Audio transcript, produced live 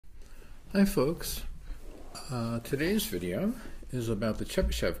Hi folks, today's video is about the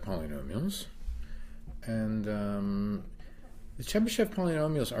Chebyshev polynomials, and the Chebyshev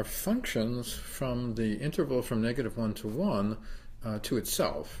polynomials are functions from the interval from -1 to 1 to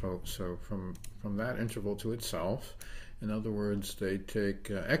itself, so from that interval to itself. In other words, they take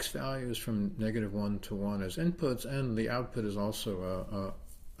x values from -1 to 1 as inputs, and the output is also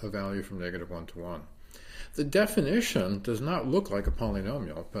a value from -1 to 1. The definition does not look like a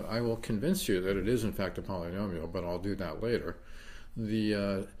polynomial, but I will convince you that it is in fact a polynomial, but I'll do that later.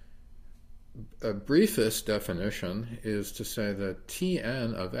 The briefest definition is to say that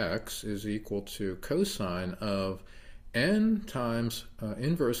Tn of x is equal to cosine of n times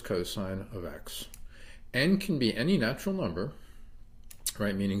inverse cosine of x. N can be any natural number,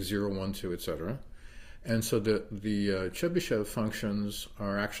 right, meaning 0, 1, 2, etc. And so the Chebyshev functions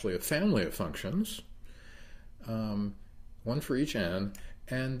are actually a family of functions, one for each n,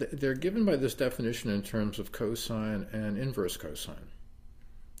 and they're given by this definition in terms of cosine and inverse cosine.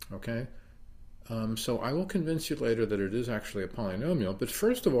 Okay? So I will convince you later that it is actually a polynomial, but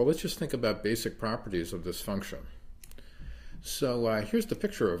first of all, let's just think about basic properties of this function. So here's the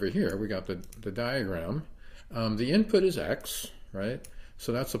picture over here. We got the diagram. The input is x, right?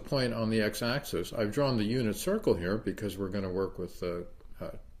 So that's a point on the x-axis. I've drawn the unit circle here because we're going to work with the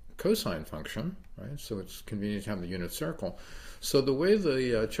cosine function, right? So it's convenient to have the unit circle. So the way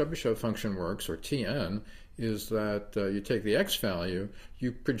the Chebyshev function works, or Tn, is that you take the x value,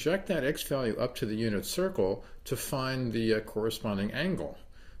 you project that x value up to the unit circle to find the corresponding angle.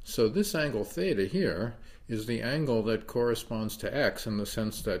 So this angle theta here is the angle that corresponds to x in the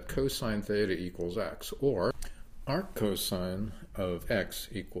sense that cosine theta equals x, or arc cosine of x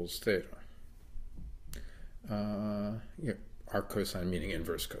equals theta. Arc cosine meaning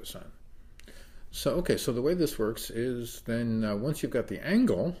inverse cosine. So, okay, so the way this works is then once you've got the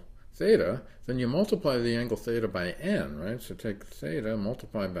angle, theta, then you multiply the angle theta by n, right? So take theta,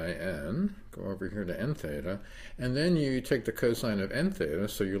 multiply by n, go over here to n theta, and then you take the cosine of n theta,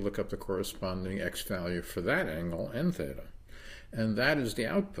 so you look up the corresponding x value for that angle, n theta. And that is the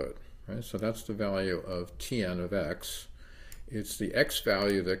output, right? So that's the value of Tn of x. It's the x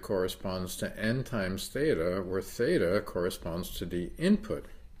value that corresponds to n times theta, where theta corresponds to the input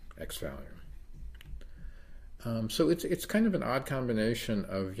x value. So it's kind of an odd combination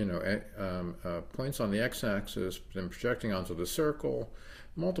of points on the x-axis, then projecting onto the circle,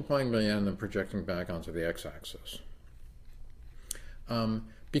 multiplying by n, then projecting back onto the x-axis.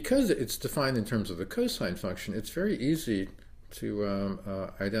 Because it's defined in terms of the cosine function, it's very easy to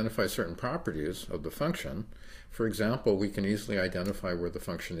identify certain properties of the function. For example, we can easily identify where the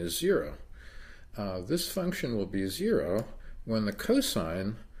function is 0. This function will be 0 when the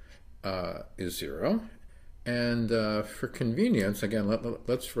cosine is 0. And for convenience, again,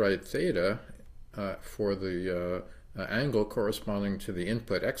 let's write theta for the angle corresponding to the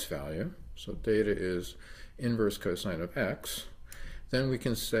input x value. So theta is inverse cosine of x. Then we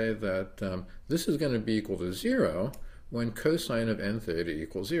can say that this is going to be equal to 0 when cosine of n theta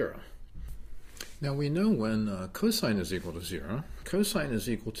equals 0. Now we know when cosine is equal to 0. Cosine is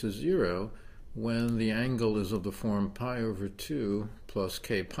equal to 0 when the angle is of the form pi over 2 plus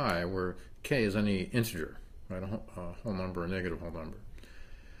k pi, where k is any integer, right? A whole number, a negative whole number.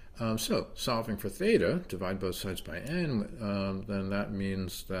 So solving for theta, divide both sides by n, then that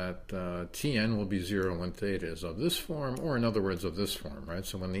means that Tn will be 0 when theta is of this form, or in other words, of this form, right?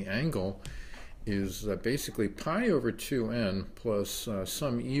 So when the angle is basically pi over 2n plus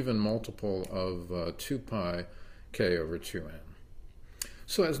some even multiple of 2 pi k over 2n.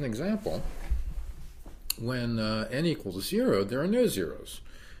 So as an example, when n equals 0, there are no zeros,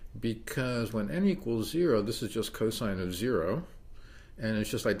 because when n equals 0, this is just cosine of 0, and it's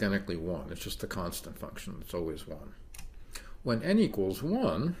just identically 1. It's just a constant function. It's always 1. When n equals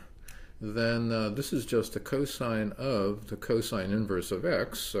 1, then this is just a cosine of the cosine inverse of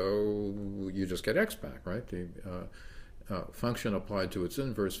x, so you just get x back, right? The function applied to its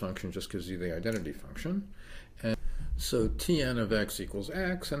inverse function just gives you the identity function. And so Tn of x equals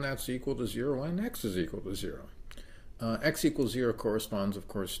x, and that's equal to 0 when x is equal to 0. X equals 0 corresponds, of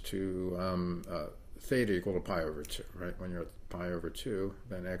course, to theta equal to pi over 2, right? When you're at pi over 2,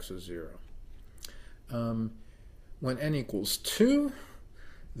 then x is 0. When n equals 2,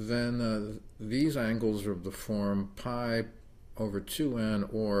 then these angles are of the form pi over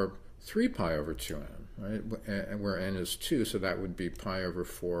 2n or 3 pi over 2n, right? Where n is 2, so that would be pi over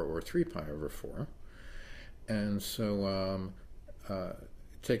 4 or 3 pi over 4. And so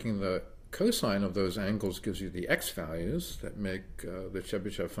taking the cosine of those angles gives you the x values that make the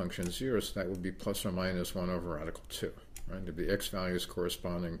Chebyshev function 0, so that would be plus or minus 1 over radical 2. right? There'd be x values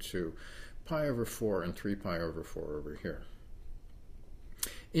corresponding to pi over 4 and 3 pi over 4 over here.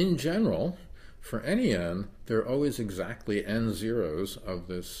 In general, for any n, there are always exactly n zeros of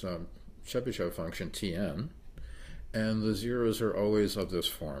this Chebyshev function Tn, and the zeros are always of this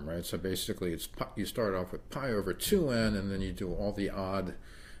form, right? So basically, you start off with pi over 2n, and then you do all the odd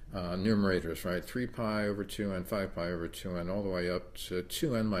numerators, right? 3 pi over 2n, 5 pi over 2n, all the way up to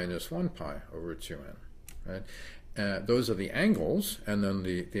 2n minus 1 pi over 2n, right? Those are the angles, and then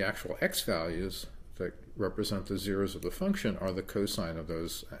the actual x values that represent the zeros of the function are the cosine of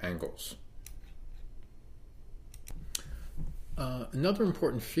those angles. Another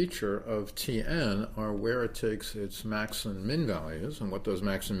important feature of Tn are where it takes its max and min values, and what those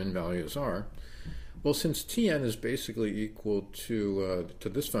max and min values are. Well, since Tn is basically equal to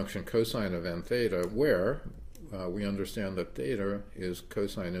this function cosine of n theta, where we understand that theta is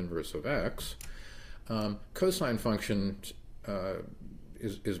cosine inverse of x, cosine function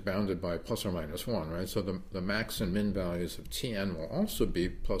is bounded by plus or minus 1, right? So the max and min values of Tn will also be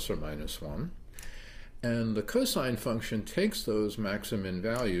plus or minus 1. And the cosine function takes those max and min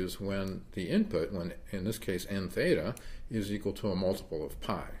values when the input, when in this case n theta, is equal to a multiple of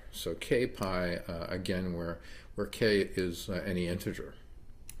pi. So k pi, again, where k is any integer.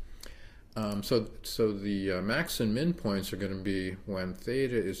 So the max and min points are going to be when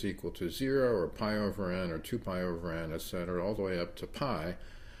theta is equal to 0, or pi over n, or 2 pi over n, etc., all the way up to pi.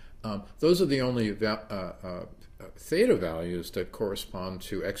 Those are the only theta values that correspond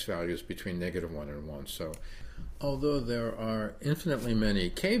to x values between -1 and 1. So although there are infinitely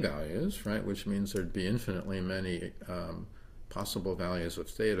many k values, right, which means there'd be infinitely many possible values of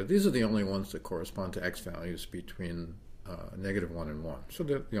theta, these are the only ones that correspond to x values between -1 and 1. So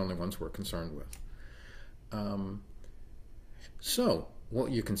they're the only ones we're concerned with. So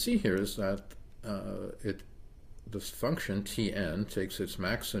what you can see here is that this function Tn takes its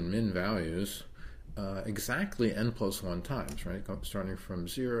max and min values exactly n plus 1 times, right? Starting from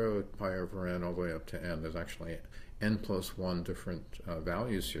 0, pi over n, all the way up to n. There's actually n plus 1 different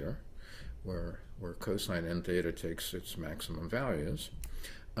values here, where cosine n theta takes its maximum values.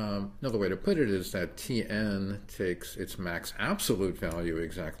 Another way to put it is that Tn takes its max absolute value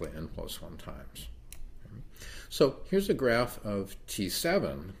exactly n plus 1 times. So here's a graph of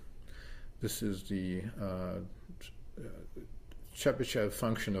T7. This is the Chebyshev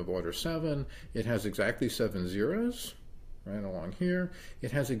function of order 7. It has exactly 7 zeros, right, along here.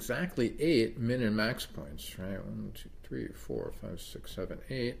 It has exactly 8 min and max points, right? 1, 2, 3, 4, 5, 6, 7,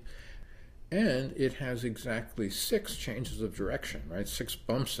 8. And it has exactly 6 changes of direction, right? 6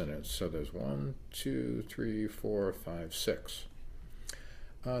 bumps in it. So there's 1, 2, 3, 4, 5, 6.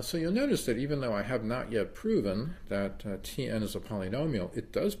 So you'll notice that even though I have not yet proven that Tn is a polynomial,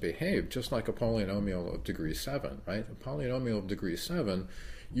 it does behave just like a polynomial of degree 7, right? A polynomial of degree 7,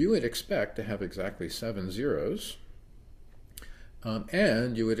 you would expect to have exactly 7 zeros,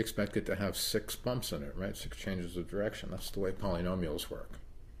 and you would expect it to have 6 bumps in it, right? 6 changes of direction. That's the way polynomials work.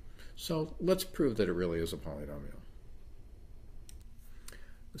 So let's prove that it really is a polynomial.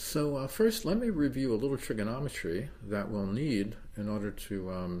 So first, let me review a little trigonometry that we'll need in order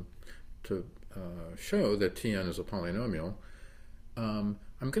to show that Tn is a polynomial. I'm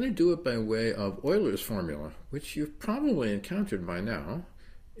going to do it by way of Euler's formula, which you've probably encountered by now.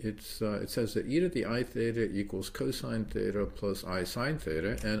 It says that e to the I theta equals cosine theta plus I sine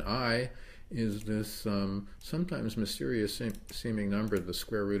theta, and I is this sometimes mysterious seeming number, the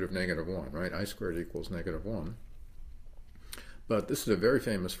square root of -1, right? I squared equals -1. But this is a very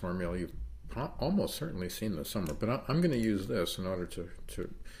famous formula. You've almost certainly seen this somewhere. But I'm going to use this in order to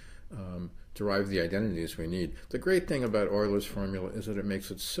derive the identities we need. The great thing about Euler's formula is that it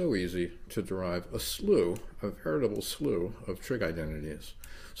makes it so easy to derive a veritable slew of trig identities.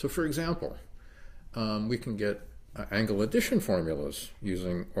 So for example, we can get angle addition formulas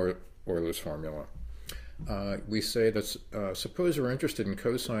using Euler's formula. We say that suppose we're interested in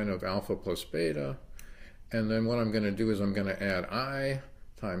cosine of alpha plus beta, and then what I'm going to do is I'm going to add I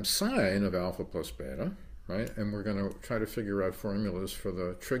times sine of alpha plus beta, right? And we're going to try to figure out formulas for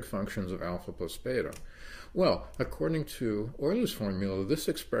the trig functions of alpha plus beta. Well, according to Euler's formula, this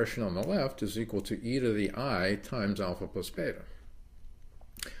expression on the left is equal to e to the I times alpha plus beta.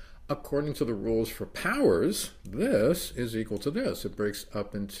 According to the rules for powers, this is equal to this. It breaks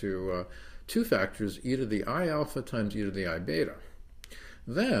up into two factors, e to the I alpha times e to the I beta.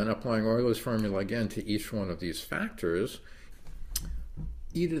 Then, applying Euler's formula again to each one of these factors,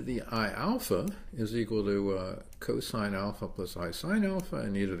 e to the I alpha is equal to cosine alpha plus I sine alpha,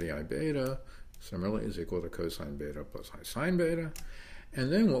 and e to the I beta similarly is equal to cosine beta plus I sine beta.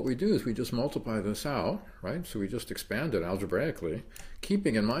 And then what we do is we just multiply this out, right? So we just expand it algebraically,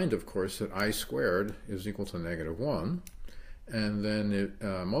 keeping in mind, of course, that I squared is equal to -1. And then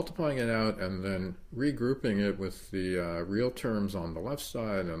multiplying it out and then regrouping it with the real terms on the left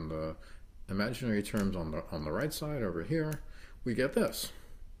side and the imaginary terms on the right side over here, we get this.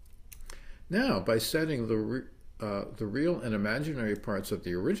 Now, by setting the real and imaginary parts of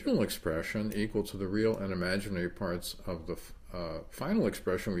the original expression equal to the real and imaginary parts of the final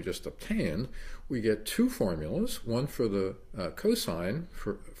expression we just obtained, we get two formulas, one for the cosine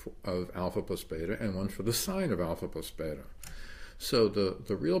of alpha plus beta and one for the sine of alpha plus beta. So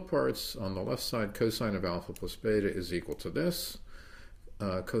the real parts on the left side, cosine of alpha plus beta is equal to this,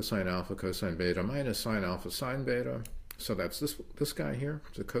 cosine alpha cosine beta minus sine alpha sine beta. So that's this guy here,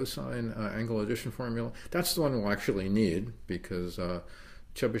 the cosine angle addition formula. That's the one we'll actually need because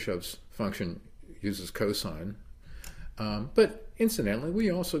Chebyshev's function uses cosine. But incidentally,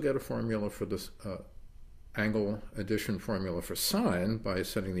 we also get a formula for this angle addition formula for sine by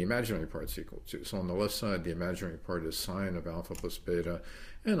setting the imaginary parts equal to. So on the left side, the imaginary part is sine of alpha plus beta,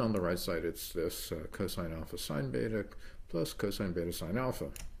 and on the right side, it's this cosine alpha sine beta plus cosine beta sine alpha.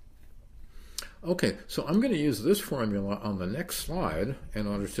 Okay, so I'm going to use this formula on the next slide in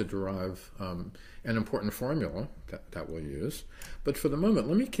order to derive an important formula that we'll use. But for the moment,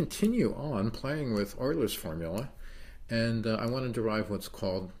 let me continue on playing with Euler's formula, and I want to derive what's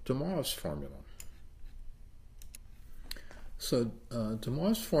called de Moivre's formula. So de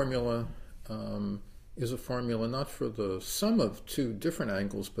Moivre's formula is a formula not for the sum of two different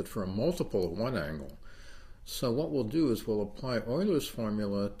angles, but for a multiple of one angle. So what we'll do is we'll apply Euler's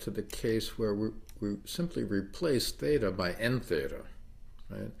formula to the case where we simply replace theta by n theta.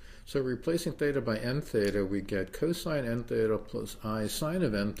 Right? So replacing theta by n theta, we get cosine n theta plus I sine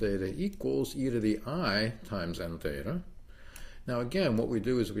of n theta equals e to the I times n theta. Now again, what we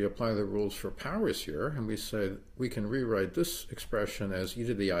do is we apply the rules for powers here, and we say we can rewrite this expression as e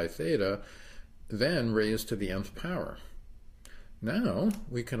to the I theta, then raised to the nth power. Now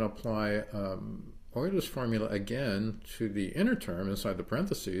we can apply Euler's formula again to the inner term inside the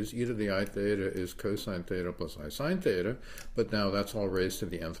parentheses. E to the I theta is cosine theta plus I sine theta, but now that's all raised to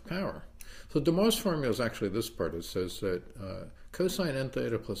the nth power. So de Moivre's formula is actually this part. It says that cosine n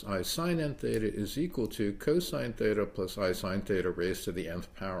theta plus I sine n theta is equal to cosine theta plus I sine theta raised to the nth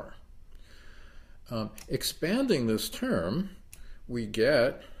power. Expanding this term, we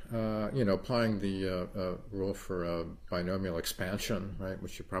get, applying the rule for binomial expansion, right,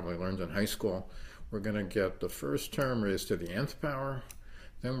 which you probably learned in high school. We're going to get the first term raised to the nth power.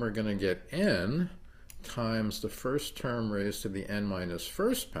 Then we're going to get n times the first term raised to the n minus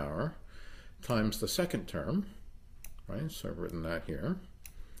first power times the second term. Right? So I've written that here.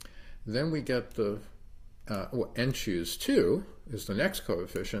 Then we get the n choose 2 is the next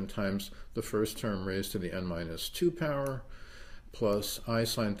coefficient times the first term raised to the n minus 2 power plus I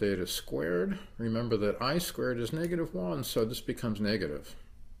sine theta squared. Remember that I squared is -1, so this becomes negative.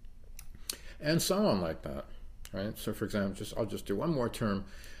 And so on like that, right? So for example, I'll just do one more term.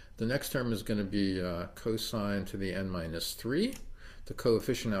 The next term is going to be cosine to the n minus 3. The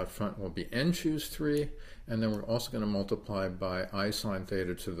coefficient out front will be n choose 3. And then we're also going to multiply by I sine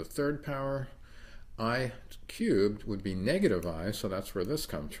theta to the third power. I cubed would be -I, so that's where this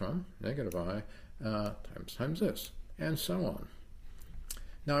comes from. -I times this, and so on.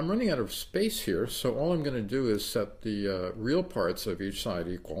 Now I'm running out of space here, so all I'm going to do is set the real parts of each side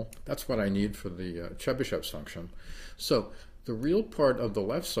equal. That's what I need for the Chebyshev's function. So the real part of the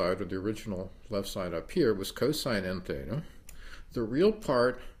left side, or the original left side up here, was cosine n theta. The real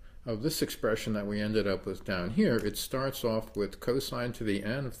part of this expression that we ended up with down here, it starts off with cosine to the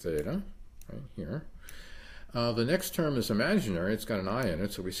n of theta, right here. The next term is imaginary. It's got an I in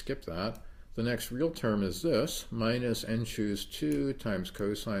it, so we skip that. The next real term is this, minus n choose 2 times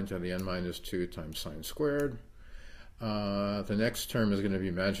cosine to the n minus 2 times sine squared. The next term is going to be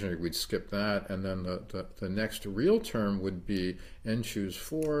imaginary. We'd skip that. And then the next real term would be n choose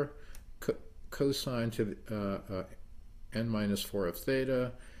 4 cosine to the n minus 4 of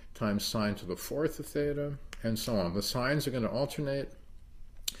theta times sine to the 4th of theta, and so on. The signs are going to alternate.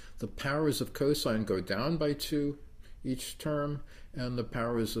 The powers of cosine go down by 2 each term, and the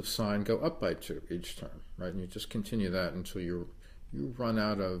powers of sine go up by 2 each term, right? And you just continue that until you run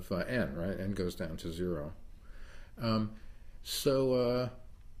out of n, right? N goes down to 0.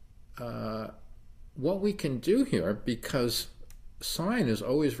 What we can do here, because sine is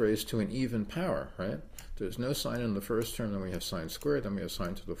always raised to an even power, right? There's no sine in the first term, then we have sine squared, then we have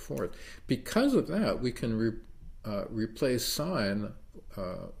sine to the 4th. Because of that, we can replace sine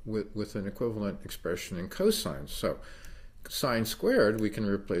with an equivalent expression in cosine. So sine squared we can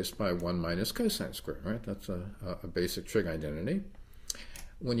replace by 1 minus cosine squared, right? That's a basic trig identity.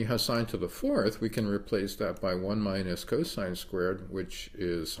 When you have sine to the fourth, we can replace that by 1 minus cosine squared, which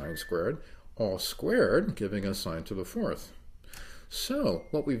is sine squared, all squared, giving us sine to the fourth. So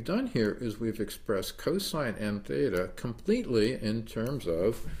what we've done here is we've expressed cosine n theta completely in terms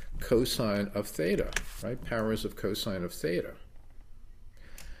of cosine of theta, right? Powers of cosine of theta.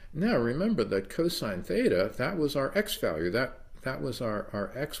 Now remember that cosine theta, that was our x value. That was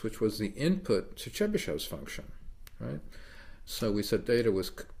our x, which was the input to Chebyshev's function, right? So we said theta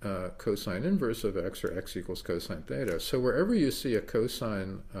was cosine inverse of x, or x equals cosine theta. So wherever you see a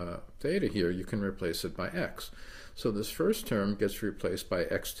cosine theta here, you can replace it by x. So this first term gets replaced by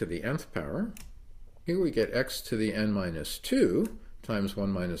x to the nth power. Here we get x to the n minus 2 times 1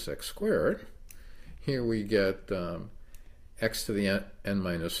 minus x squared. Here we get x to the n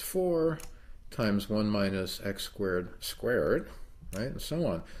minus 4 times 1 minus x squared squared, right, and so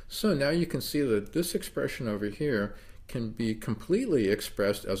on. So now you can see that this expression over here can be completely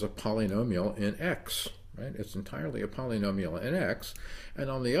expressed as a polynomial in x, right? It's entirely a polynomial in x. And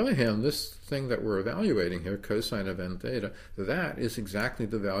on the other hand, this thing that we're evaluating here, cosine of n theta, that is exactly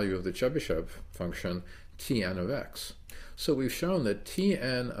the value of the Chebyshev function Tn of x. So we've shown that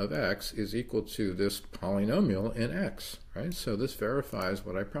Tn of x is equal to this polynomial in x, right? So this verifies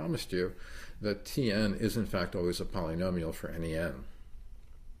what I promised you, that Tn is in fact always a polynomial for any n.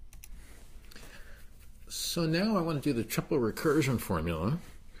 So now I want to do the triple recursion formula.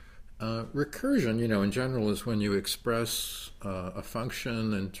 Recursion, in general is when you express a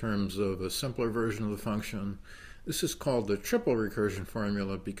function in terms of a simpler version of the function. This is called the triple recursion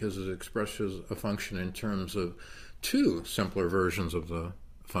formula because it expresses a function in terms of two simpler versions of the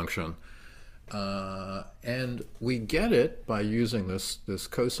function. And we get it by using this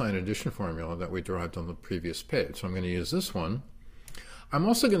cosine addition formula that we derived on the previous page. So I'm going to use this one. I'm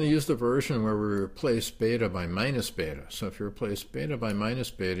also going to use the version where we replace beta by minus beta. So if you replace beta by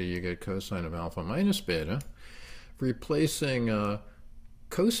minus beta, you get cosine of alpha minus beta. Replacing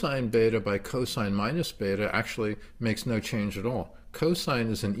cosine beta by cosine minus beta actually makes no change at all.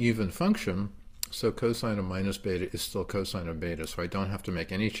 Cosine is an even function, so cosine of minus beta is still cosine of beta, so I don't have to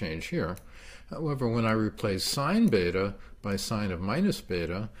make any change here. However, when I replace sine beta by sine of minus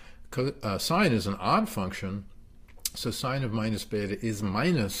beta, sine is an odd function, so sine of minus beta is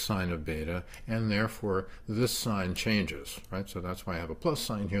minus sine of beta, and therefore this sign changes, right? So that's why I have a plus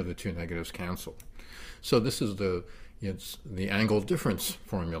sign here, the two negatives cancel. So this is the angle difference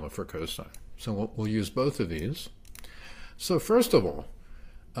formula for cosine. So we'll use both of these. So first of all,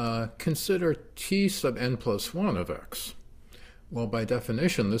 consider t sub n plus 1 of x. Well, by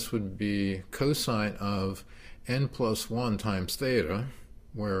definition, this would be cosine of n plus 1 times theta,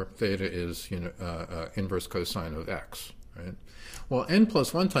 where theta is inverse cosine of x, right? Well, n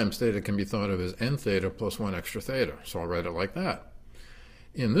plus 1 times theta can be thought of as n theta plus 1 extra theta, so I'll write it like that.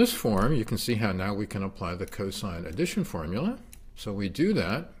 In this form, you can see how now we can apply the cosine addition formula. So we do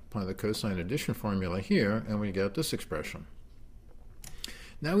that, apply the cosine addition formula here, and we get this expression.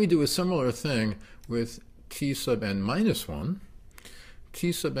 Now we do a similar thing with t sub n minus 1.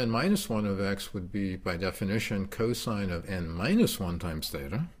 T sub n minus 1 of x would be, by definition, cosine of n minus 1 times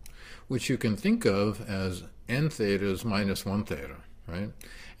theta, which you can think of as n thetas minus 1 theta, right?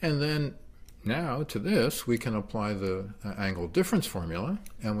 And then now to this, we can apply the angle difference formula,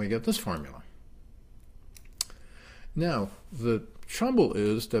 and we get this formula. Now, the trouble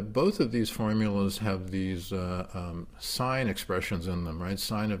is that both of these formulas have these sine expressions in them, right?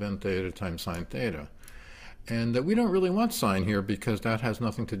 Sine of n theta times sine theta. And we don't really want sine here because that has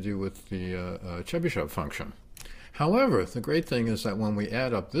nothing to do with the Chebyshev function. However, the great thing is that when we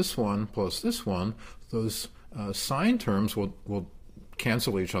add up this one plus this one, those sine terms will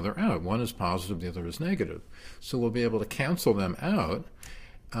cancel each other out. One is positive, the other is negative. So we'll be able to cancel them out.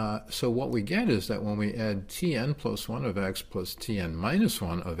 So what we get is that when we add Tn plus 1 of x plus Tn minus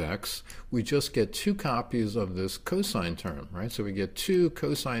 1 of x, we just get two copies of this cosine term, right? So we get 2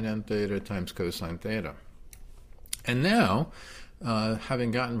 cosine n theta times cosine theta. And now,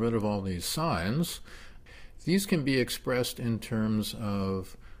 having gotten rid of all these signs, these can be expressed in terms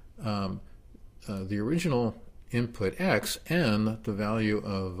of the original input x and the value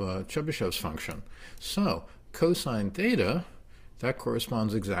of Chebyshev's function. So cosine theta, that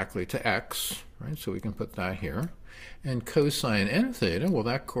corresponds exactly to x, right? So we can put that here. And cosine n theta, well,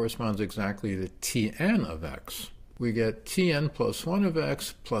 that corresponds exactly to Tn of x. We get Tn plus 1 of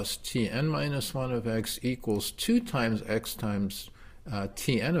x plus Tn minus 1 of x equals 2 times x times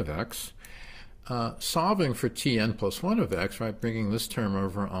Tn of x. Solving for tn plus 1 of x, right, bringing this term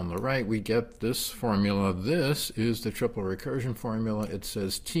over on the right, we get this formula. This is the triple recursion formula. It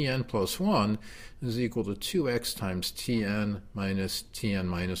says tn plus 1 is equal to 2x times tn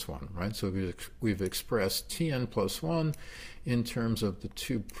minus 1, right? So we've expressed tn plus 1 in terms of the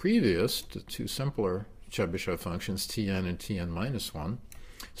two simpler Chebyshev functions, tn and tn minus 1.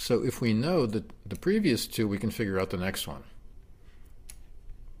 So if we know the previous two, we can figure out the next one.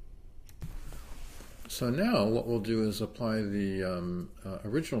 So now what we'll do is apply the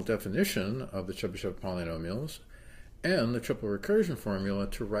original definition of the Chebyshev polynomials and the triple recursion formula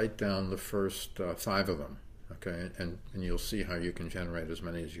to write down the first 5 of them. Okay, and you'll see how you can generate as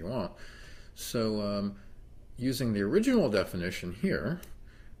many as you want. So using the original definition here,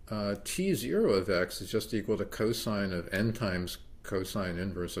 t0 of x is just equal to cosine of n times cosine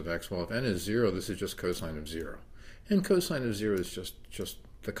inverse of x. Well, if n is 0, this is just cosine of 0. And cosine of 0 is just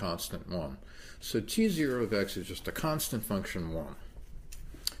the constant 1. So t0 of x is just a constant function 1.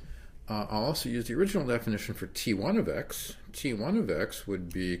 I'll also use the original definition for t1 of x. t1 of x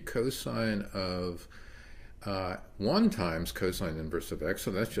would be cosine of 1 times cosine inverse of x.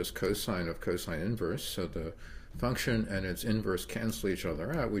 So that's just cosine of cosine inverse. So the function and its inverse cancel each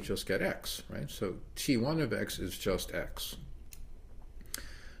other out. We just get x, right? So t1 of x is just x.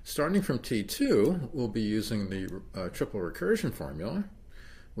 Starting from t2, we'll be using the triple recursion formula,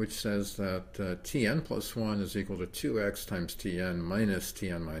 which says that tn plus 1 is equal to 2x times tn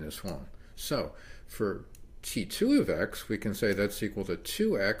minus 1. So for t2 of x, we can say that's equal to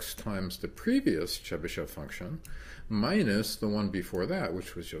 2x times the previous Chebyshev function minus the one before that,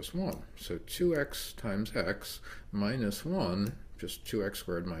 which was just 1. So 2x times x minus 1, just 2x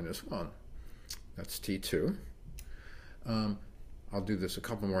squared minus 1. That's t2. I'll do this a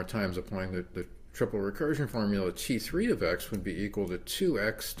couple more times applying the triple recursion formula. t3 of x would be equal to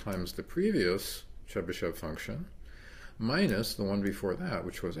 2x times the previous Chebyshev function minus the one before that,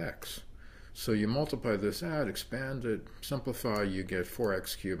 which was x. So you multiply this out, expand it, simplify, you get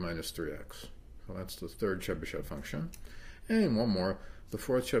 4x cubed minus 3x. So that's the third Chebyshev function. And one more, the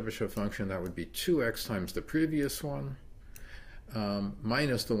fourth Chebyshev function, that would be 2x times the previous one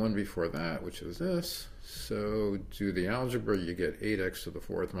minus the one before that, which is this. So do the algebra, you get 8x to the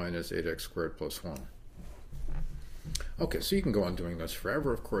fourth minus 8x squared plus 1. Okay, so you can go on doing this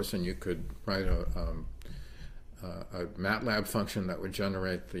forever, of course, and you could write a MATLAB function that would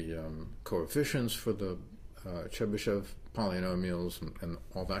generate the coefficients for the Chebyshev polynomials and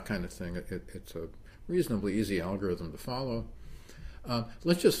all that kind of thing. It's a reasonably easy algorithm to follow.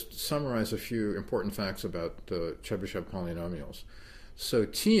 Let's just summarize a few important facts about the Chebyshev polynomials. So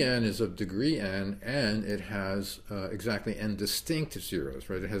Tn is of degree n, and it has exactly n distinct zeros,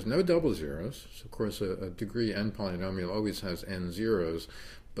 right? It has no double zeros. So of course, a degree n polynomial always has n zeros,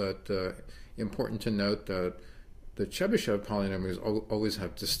 but important to note that the Chebyshev polynomials always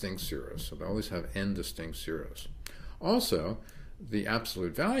have distinct zeros, so they always have n distinct zeros. Also, the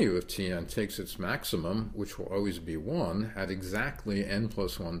absolute value of Tn takes its maximum, which will always be 1, at exactly n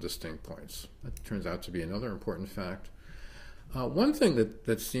plus 1 distinct points. That turns out to be another important fact. One thing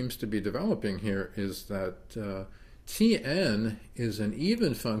that seems to be developing here is that Tn is an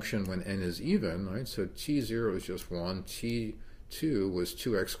even function when n is even, right? So T0 is just 1, T2 was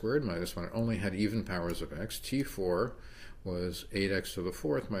 2x squared minus 1. It only had even powers of x. T4 was 8x to the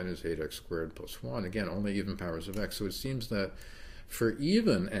fourth minus 8x squared plus 1. Again, only even powers of x. So it seems that for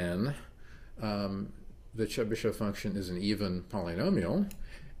even n, the Chebyshev function is an even polynomial,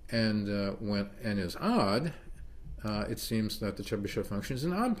 and when n is odd, it seems that the Chebyshev function is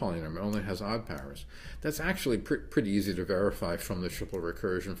an odd polynomial. It only has odd powers. That's actually pretty easy to verify from the triple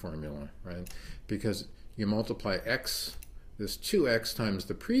recursion formula, right? Because you multiply x, this 2x times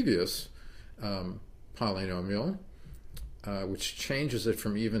the previous polynomial, which changes it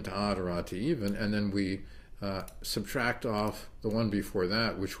from even to odd or odd to even, and then we subtract off the one before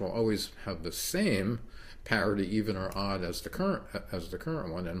that, which will always have the same parity, even or odd, as the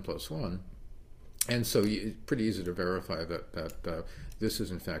current one, n plus 1. And so it's pretty easy to verify that this is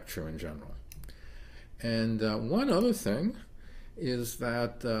in fact true in general. And one other thing is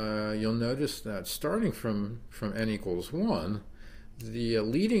that you'll notice that starting from n equals 1, the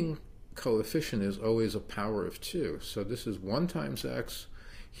leading coefficient is always a power of 2. So this is 1 times x.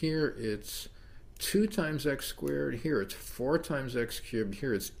 Here it's 2 times x squared. Here it's 4 times x cubed.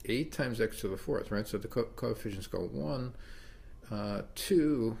 Here it's 8 times x to the fourth, right? So the coefficients go 1,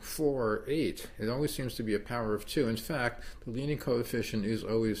 2, 4, 8. It always seems to be a power of 2. In fact, the leading coefficient is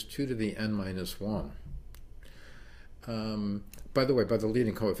always 2 to the n minus 1. By the way, by the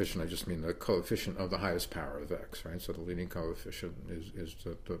leading coefficient, I just mean the coefficient of the highest power of x, right? So the leading coefficient is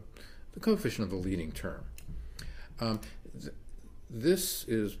the coefficient of the leading term. This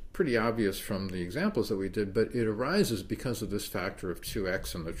is pretty obvious from the examples that we did, but it arises because of this factor of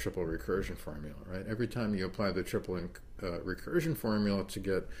 2x in the triple recursion formula, right? Every time you apply the triple recursion formula to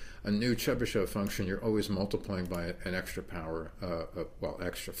get a new Chebyshev function, you're always multiplying by an extra power,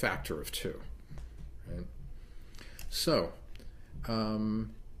 extra factor of 2, right? So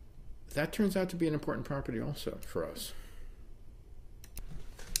that turns out to be an important property also for us.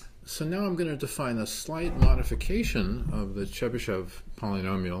 So now I'm going to define a slight modification of the Chebyshev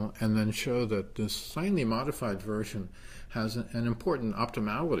polynomial and then show that this slightly modified version has an important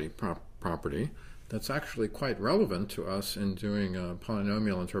optimality property that's actually quite relevant to us in doing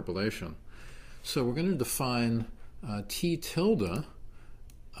polynomial interpolation. So we're going to define t tilde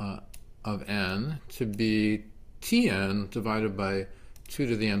of n to be tn divided by 2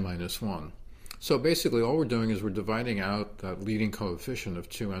 to the n minus 1. So basically all we're doing is we're dividing out that leading coefficient of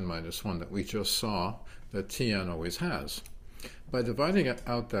 2n minus 1 that we just saw that tn always has. By dividing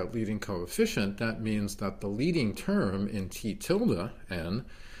out that leading coefficient, that means that the leading term in t tilde n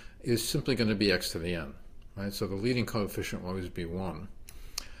is simply going to be x to the n, right? So the leading coefficient will always be 1.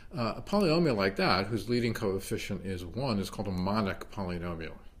 A polynomial like that, whose leading coefficient is 1, is called a monic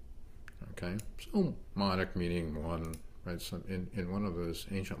polynomial. Okay, so monic meaning 1. Right, so in one of those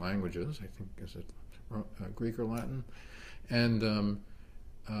ancient languages, I think, is it Greek or Latin? And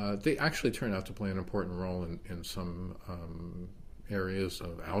they actually turn out to play an important role in some areas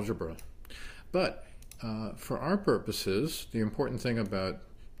of algebra. But for our purposes, the important thing about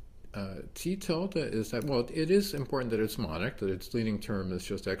t tilde is that, well, it is important that it's monic, that its leading term is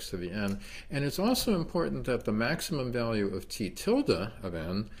just x to the n. And it's also important that the maximum value of t tilde of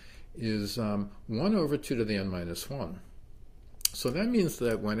n is 1 over 2 to the n minus 1. So that means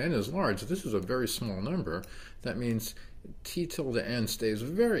that when n is large, this is a very small number, that means t tilde n stays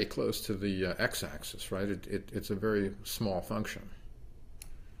very close to the x-axis, right? It's a very small function.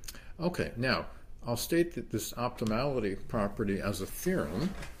 Okay, now I'll state that this optimality property as a theorem.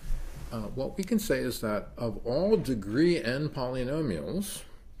 What we can say is that of all degree n polynomials,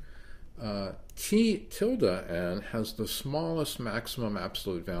 t tilde n has the smallest maximum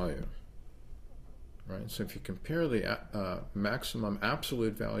absolute value. Right? So if you compare the maximum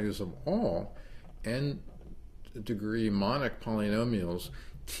absolute values of all n degree monic polynomials,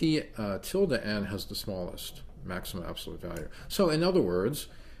 t tilde n has the smallest maximum absolute value. So in other words,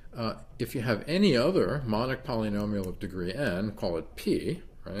 if you have any other monic polynomial of degree n, call it p,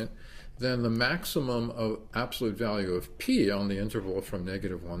 right, then the maximum of absolute value of p on the interval from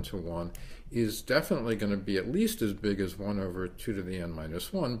 -1 to 1 is definitely going to be at least as big as 1 over 2 to the n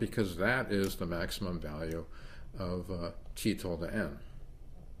minus 1, because that is the maximum value of t tilde n.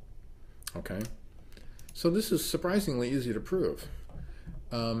 Okay? So this is surprisingly easy to prove.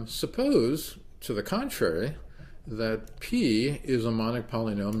 Suppose, to the contrary, that p is a monic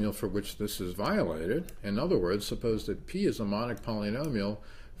polynomial for which this is violated. In other words, suppose that p is a monic polynomial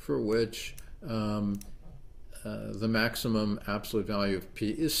for which the maximum absolute value of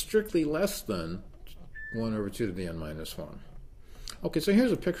p is strictly less than 1 over 2 to the n minus 1. Okay, so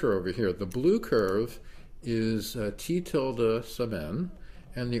here's a picture over here. The blue curve is t tilde sub n,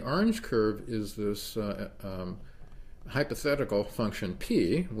 and the orange curve is this hypothetical function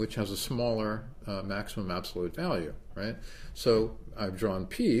p, which has a smaller maximum absolute value, right? So I've drawn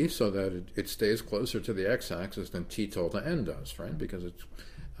p so that it stays closer to the x-axis than t tilde n does, right? Because its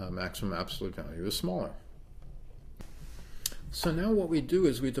maximum absolute value is smaller. So now what we do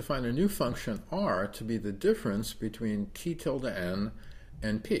is we define a new function r to be the difference between t tilde n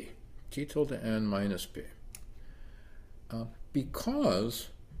and p, t tilde n minus p. Because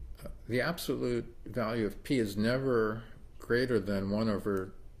the absolute value of p is never greater than 1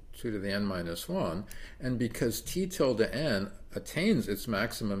 over 2 to the n minus 1, and because t tilde n attains its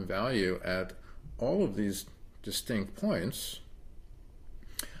maximum value at all of these distinct points,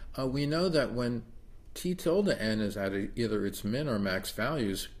 we know that when t tilde n is at either its min or max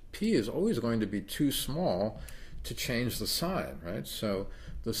values, p is always going to be too small to change the sign, right? So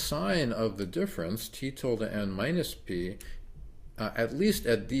the sign of the difference, t tilde n minus p, at least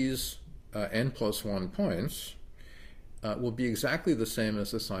at these n plus 1 points, will be exactly the same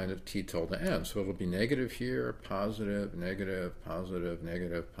as the sign of t tilde n. So it'll be negative here, positive, negative, positive,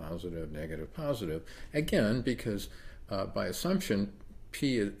 negative, positive, negative, positive. Again, because by assumption,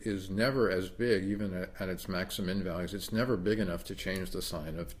 p is never as big, even at its maximum values. It's never big enough to change the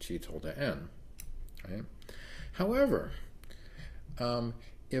sign of t tilde n. Right? However,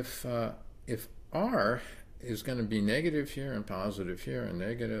 if r is going to be negative here and positive here and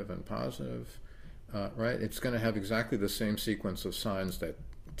negative and positive, right? It's going to have exactly the same sequence of signs that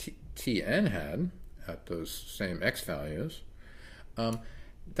Tn had at those same x values,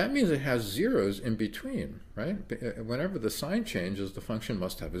 that means it has zeros in between, right? Whenever the sign changes, the function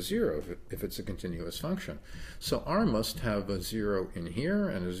must have a zero if it's a continuous function. So r must have a zero in here,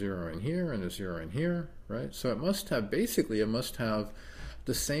 and a zero in here, and a zero in here, right? So it must have, basically, it must have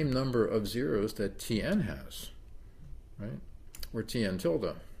the same number of zeros that Tn has, right? Or Tn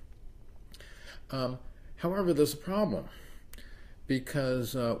tilde. However, there's a problem,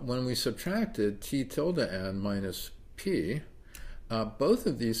 because when we subtracted T tilde n minus P, both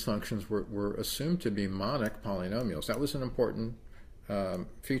of these functions were assumed to be monic polynomials. That was an important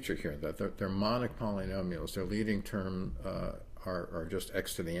feature here, that they're monic polynomials. Their leading term are just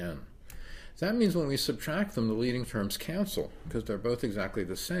x to the n. That means when we subtract them, the leading terms cancel, because they're both exactly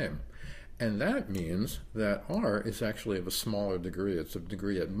the same. And that means that r is actually of a smaller degree. It's of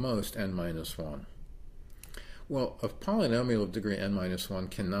degree at most n minus 1. Well, a polynomial of degree n minus 1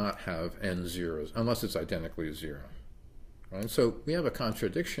 cannot have n zeros, unless it's identically 0. Right? So we have a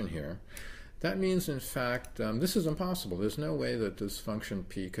contradiction here. That means, in fact, this is impossible. There's no way that this function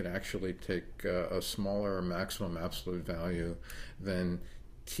p could actually take a smaller maximum absolute value than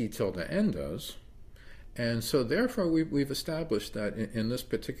t tilde n does. And so therefore we've established that in this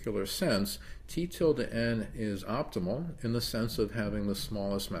particular sense, t tilde n is optimal in the sense of having the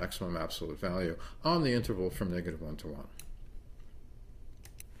smallest maximum absolute value on the interval from -1 to 1.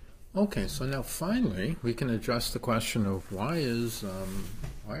 Okay, so now finally we can address the question of why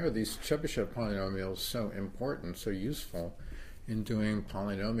are these Chebyshev polynomials so important, so useful in doing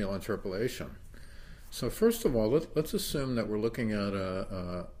polynomial interpolation. So first of all, let's assume that we're looking at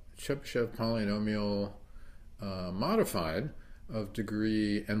a Chebyshev polynomial modified of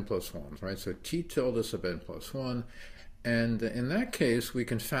degree n plus 1, right? So t tilde sub n plus 1, and in that case we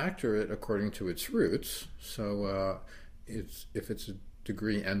can factor it according to its roots. So if it's a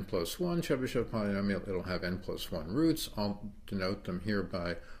degree n plus 1 Chebyshev polynomial, it'll have n plus 1 roots. I'll denote them here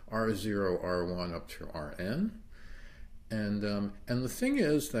by r0, r1 up to rn. And the thing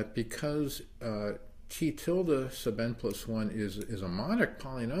is that because t tilde sub n plus 1 is a monic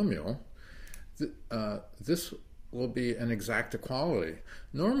polynomial, this will be an exact equality.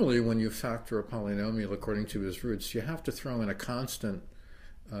 Normally, when you factor a polynomial according to its roots, you have to throw in a constant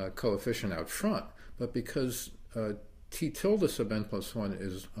coefficient out front. But because t tilde sub n plus 1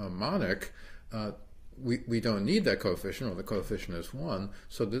 is monic, we don't need that coefficient, or the coefficient is 1,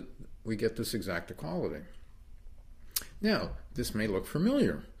 so that we get this exact equality. Now, this may look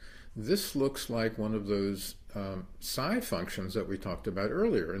familiar. This looks like one of those psi functions that we talked about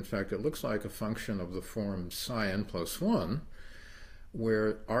earlier. In fact, it looks like a function of the form psi n plus 1,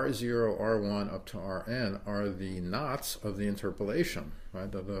 where r0, r1 up to rn are the knots of the interpolation,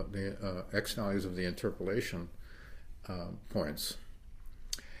 right? The x values of the interpolation points.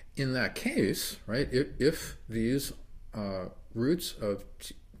 In that case, right, if these roots of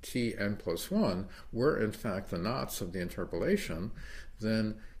tn plus 1 were in fact the knots of the interpolation,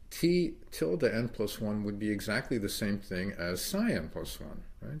 then t tilde n plus 1 would be exactly the same thing as psi n plus 1.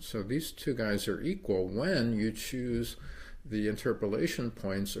 Right? So these two guys are equal when you choose the interpolation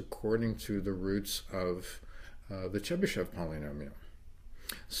points according to the roots of the Chebyshev polynomial.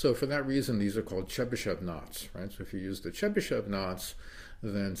 So for that reason, these are called Chebyshev knots. Right? So if you use the Chebyshev knots,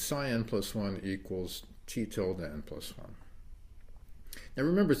 then psi n plus 1 equals t tilde n plus 1. Now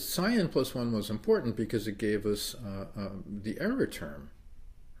remember, psi n plus 1 was important because it gave us the error term.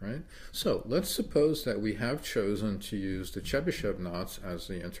 Right? So let's suppose that we have chosen to use the Chebyshev knots as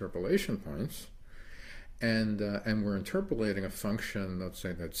the interpolation points, and we're interpolating a function, let's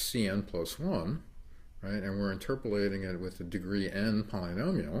say that's cn plus 1, right? And we're interpolating it with a degree n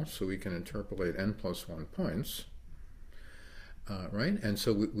polynomial, so we can interpolate n plus 1 points, right? And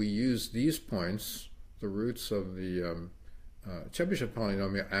so we use these points, the roots of the Chebyshev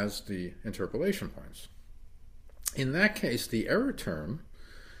polynomial, as the interpolation points. In that case, the error term,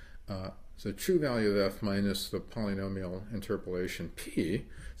 the true value of f minus the polynomial interpolation p,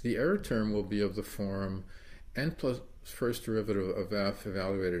 the error term will be of the form n plus first derivative of f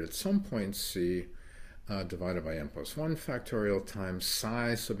evaluated at some point c divided by n plus 1 factorial times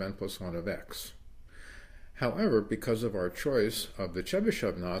psi sub n plus 1 of x. However, because of our choice of the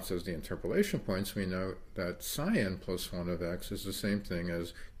Chebyshev knots as the interpolation points, we know that psi n plus 1 of x is the same thing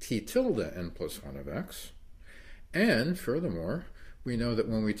as t tilde n plus 1 of x. And furthermore, we know that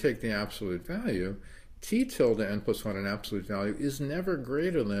when we take the absolute value, t tilde n plus 1 an absolute value is never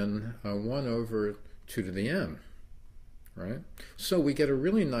greater than 1 over 2 to the n, right? So we get a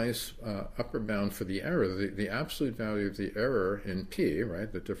really nice upper bound for the error. The absolute value of the error in p,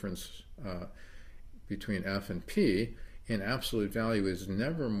 right, the difference between f and p, in absolute value is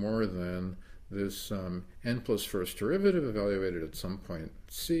never more than this n plus first derivative evaluated at some point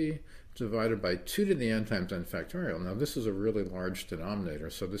c divided by 2 to the n times n factorial. Now this is a really large denominator,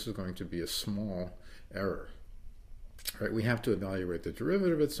 so this is going to be a small error. Right, we have to evaluate the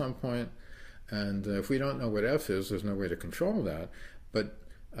derivative at some point, and if we don't know what f is, there's no way to control that. But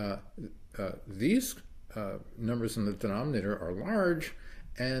these numbers in the denominator are large,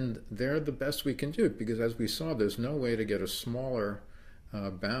 and they're the best we can do, because as we saw, there's no way to get a smaller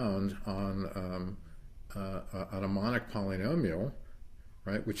bound on a monic polynomial,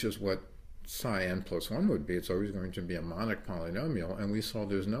 right, which is what psi n plus 1 would be. It's always going to be a monic polynomial, and we saw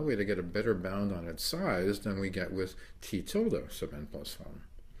there's no way to get a better bound on its size than we get with t tilde sub n plus 1.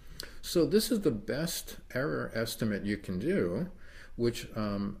 So this is the best error estimate you can do, which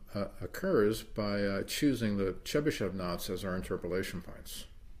occurs by choosing the Chebyshev knots as our interpolation points.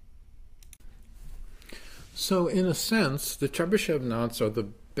 So in a sense, the Chebyshev knots are the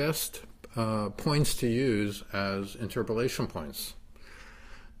best points to use as interpolation points.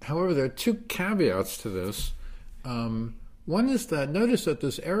 However, there are two caveats to this. One is that, notice that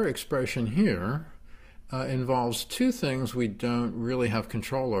this error expression here involves two things we don't really have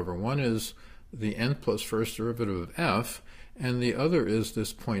control over. One is the n plus first derivative of f, and the other is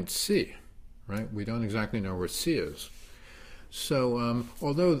this point c, right? We don't exactly know where c is. So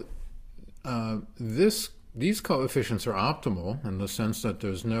although these coefficients are optimal in the sense that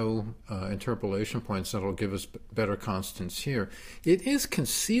there's no interpolation points that will give us better constants here, it is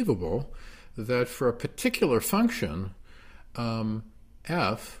conceivable that for a particular function,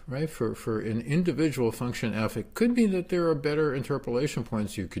 f, right, for an individual function f, it could be that there are better interpolation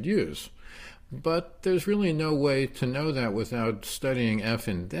points you could use. But there's really no way to know that without studying f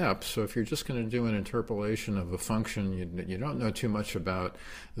in depth. So if you're just going to do an interpolation of a function you don't know too much about,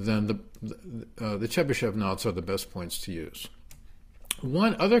 then the Chebyshev knots are the best points to use.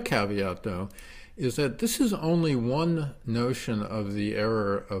 One other caveat, though, is that this is only one notion of the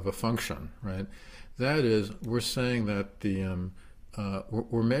error of a function, right? That is, we're saying that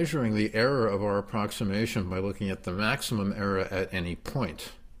we're measuring the error of our approximation by looking at the maximum error at any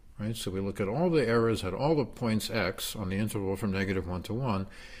point. Right? So we look at all the errors at all the points x on the interval from -1 to 1,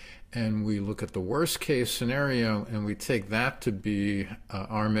 and we look at the worst case scenario, and we take that to be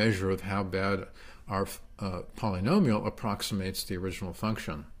our measure of how bad our polynomial approximates the original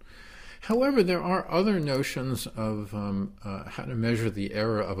function. However, there are other notions of how to measure the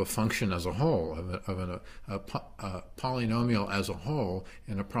error of a function as a whole, of a polynomial as a whole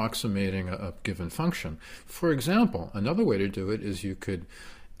in approximating a given function. For example, another way to do it is you could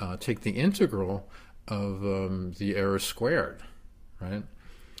take the integral of the error squared, right?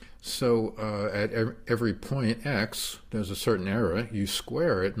 So at every point x, there's a certain error. You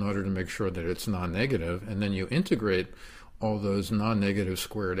square it in order to make sure that it's non-negative, and then you integrate all those non-negative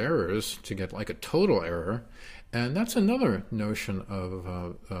squared errors to get like a total error. And that's another notion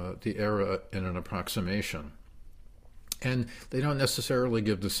of the error in an approximation. And they don't necessarily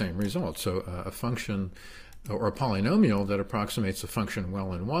give the same result. So a function or a polynomial that approximates a function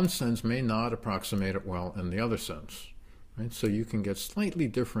well in one sense may not approximate it well in the other sense. Right? So you can get slightly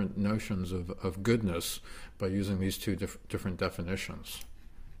different notions of goodness by using these two different definitions.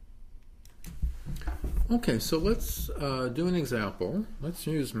 Okay, so let's do an example. Let's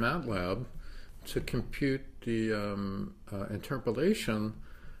use MATLAB to compute the interpolation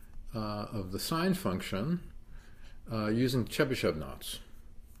of the sine function using Chebyshev knots.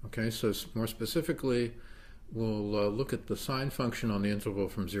 Okay, so more specifically, we'll look at the sine function on the interval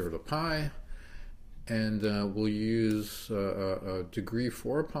from 0 to pi, and we'll use a degree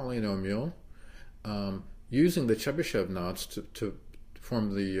 4 polynomial using the Chebyshev knots to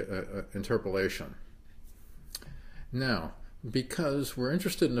form the interpolation. Now, because we're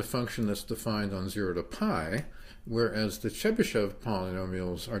interested in a function that's defined on 0 to pi, whereas the Chebyshev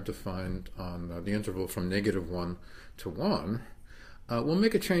polynomials are defined on the interval from -1 to 1, we'll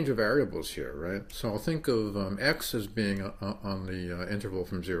make a change of variables here, right? So I'll think of x as being on the interval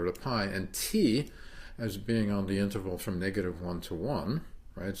from 0 to pi, and t as being on the interval from -1 to 1,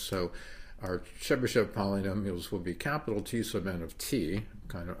 right? So our Chebyshev polynomials will be capital T sub n of t,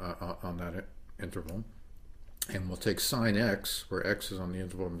 kind of on that interval. And we'll take sine x, where x is on the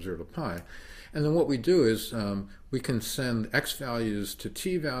interval from 0 to pi. And then what we do is we can send x values to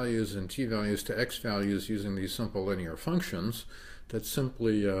t values and t values to x values using these simple linear functions that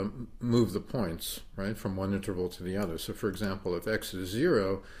simply move the points, right, from one interval to the other. So for example, if x is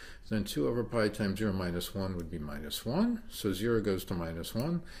 0, then 2 over pi times 0 minus 1 would be -1. So 0 goes to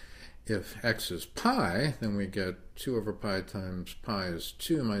 -1. If x is pi, then we get 2 over pi times pi is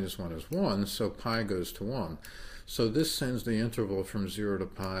 2 minus 1 is 1, so pi goes to 1. So this sends the interval from 0 to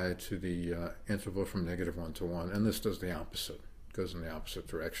pi to the interval from -1 to 1, and this does the opposite, goes in the opposite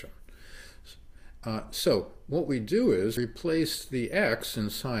direction. So what we do is replace the x in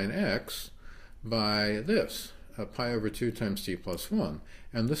sine x by this, pi over 2 times t plus 1.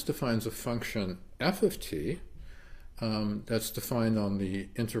 And this defines a function f of t that's defined on the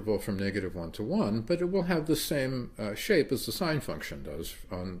interval from -1 to 1, but it will have the same shape as the sine function does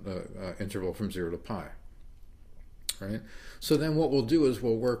on the interval from 0 to pi. Right? So then what we'll do is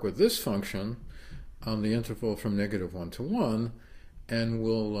we'll work with this function on the interval from -1 to 1, and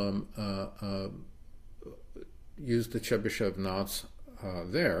we'll use the Chebyshev knots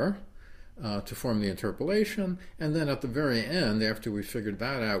there to form the interpolation, and then at the very end, after we figured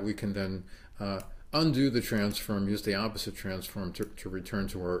that out, we can then undo the transform, use the opposite transform to return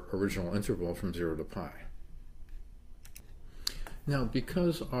to our original interval from 0 to pi. Now,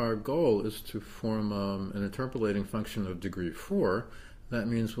 because our goal is to form an interpolating function of degree 4, that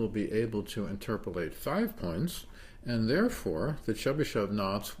means we'll be able to interpolate 5 points, and therefore the Chebyshev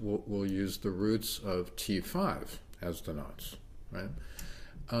knots will use the roots of T5 as the knots. Right?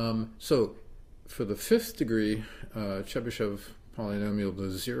 So for the 5th degree Chebyshev polynomial,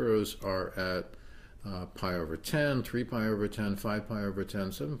 the zeros are at pi over 10, 3 pi over 10, 5 pi over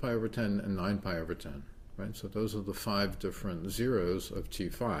 10, 7 pi over 10, and 9 pi over 10. Right? So those are the 5 different zeros of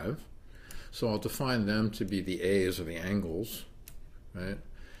T5. So I'll define them to be the a's, or the angles. Right?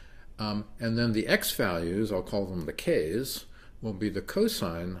 And then the x values, I'll call them the k's, will be the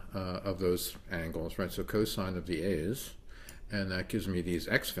cosine of those angles. Right? So cosine of the a's, and that gives me these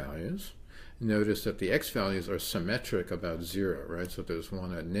x values. Notice that the x values are symmetric about 0, right? So there's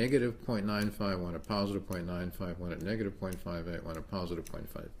one at -0.95, one at +0.95, one at -0.58, one at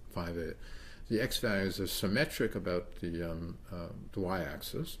 +0.58. The x values are symmetric about the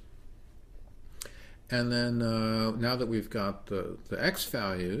y-axis. And then now that we've got the x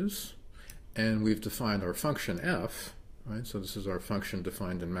values and we've defined our function f, right? So this is our function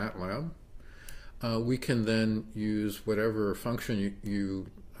defined in MATLAB. We can then use whatever function you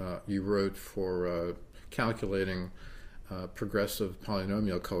wrote for calculating progressive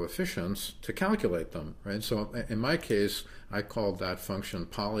polynomial coefficients to calculate them, right? So in my case, I called that function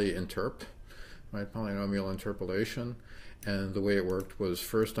polyinterp, right? Polynomial interpolation. And the way it worked was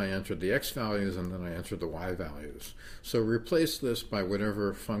first I entered the x values and then I entered the y values. So replace this by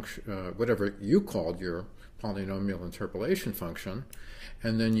whatever function, whatever you called your polynomial interpolation function,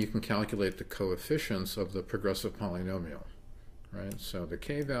 and then you can calculate the coefficients of the progressive polynomial. Right? So the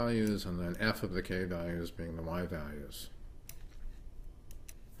k values, and then f of the k values being the y values.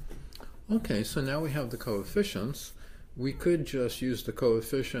 Okay, so now we have the coefficients. We could just use the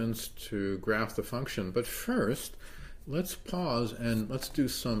coefficients to graph the function, but first, let's pause and let's do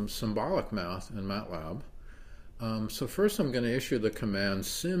some symbolic math in MATLAB. So first I'm going to issue the command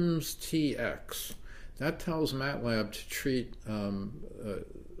simstx. That tells MATLAB to treat the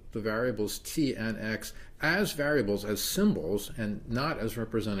variables t and x as variables, as symbols, and not as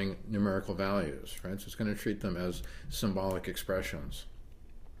representing numerical values. Right? So it's going to treat them as symbolic expressions.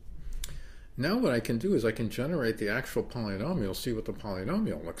 Now what I can do is I can generate the actual polynomial, see what the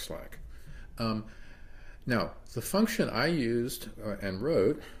polynomial looks like. Now, the function I used and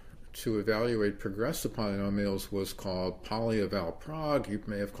wrote to evaluate progressive polynomials was called polyeval_prog. You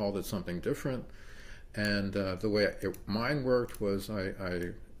may have called it something different. And the way mine worked was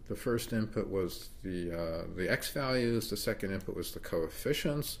the first input was the x values, the second input was the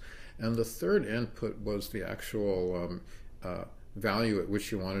coefficients, and the third input was the actual value at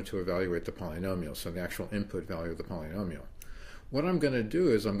which you wanted to evaluate the polynomial, so the actual input value of the polynomial. What I'm going to do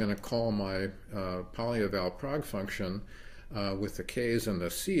is I'm going to call my polyeval_prog function with the k's and the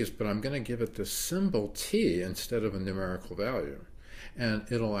c's, but I'm going to give it the symbol t instead of a numerical value. And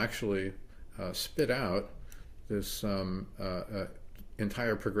it'll actually spit out this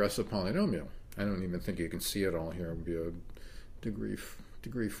entire progressive polynomial. I don't even think you can see it all here. It would be a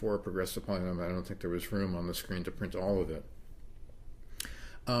degree 4 progressive polynomial. I don't think there was room on the screen to print all of it.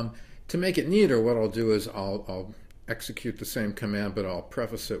 To make it neater, what I'll do is I'll execute the same command, but I'll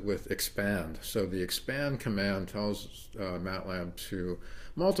preface it with expand. So the expand command tells MATLAB to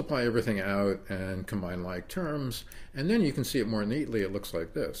multiply everything out and combine like terms, and then you can see it more neatly. It looks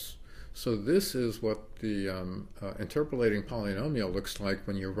like this. So this is what the interpolating polynomial looks like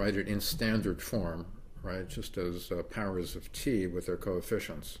when you write it in standard form, right? Just as powers of t with their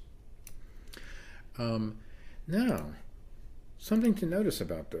coefficients. Now, something to notice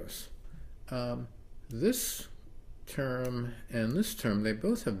about this. This term and this term, they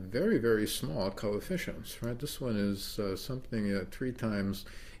both have very, very small coefficients, right? This one is something 3 times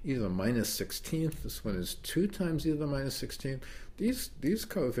e to the minus 16th. This one is 2 times e to the minus 16th. These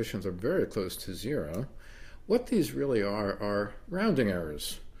coefficients are very close to 0. What these really are rounding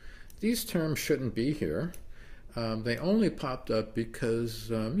errors. These terms shouldn't be here. They only popped up because,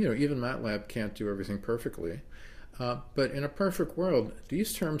 even MATLAB can't do everything perfectly. But in a perfect world,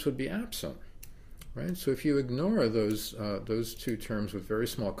 these terms would be absent, right? So if you ignore those 2 terms with very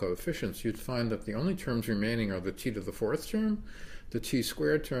small coefficients, you'd find that the only terms remaining are the t to the 4th term, the t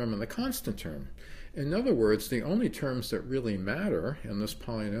squared term, and the constant term. In other words, the only terms that really matter in this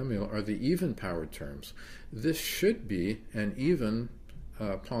polynomial are the even-powered terms. This should be an even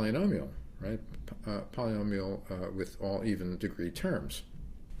polynomial, right? Polynomial with all even degree terms.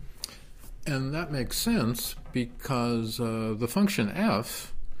 And that makes sense because the function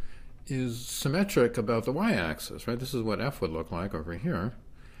f is symmetric about the y-axis, right? This is what f would look like over here.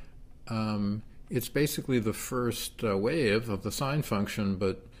 It's basically the first wave of the sine function,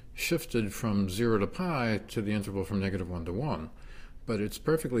 but shifted from 0 to pi to the interval from -1 to 1. But it's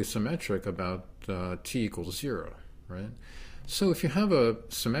perfectly symmetric about t equals 0, right? So if you have a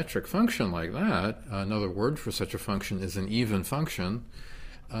symmetric function like that, another word for such a function is an even function,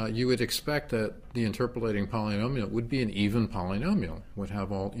 you would expect that the interpolating polynomial would be an even polynomial, would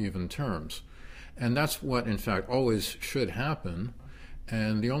have all even terms. And that's what, in fact, always should happen.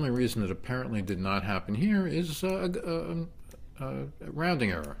 And the only reason it apparently did not happen here is a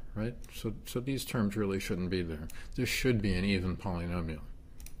rounding error, right? So these terms really shouldn't be there. This should be an even polynomial.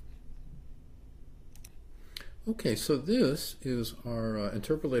 Okay, so this is our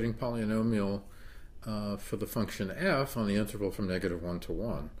interpolating polynomial for the function f on the interval from -1 to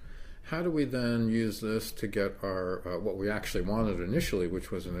 1. How do we then use this to get our what we actually wanted initially,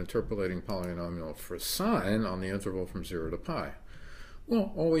 which was an interpolating polynomial for sine on the interval from 0 to pi?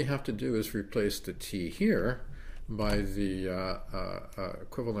 Well, all we have to do is replace the t here by the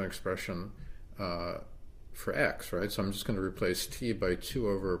equivalent expression for x, right? So I'm just going to replace t by 2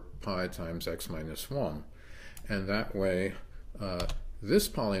 over pi times x minus 1. And that way, this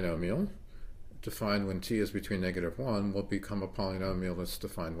polynomial, defined when t is between -1, will become a polynomial that's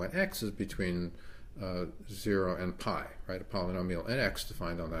defined when x is between 0 and pi, right? A polynomial in x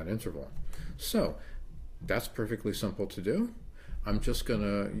defined on that interval. So that's perfectly simple to do. I'm just going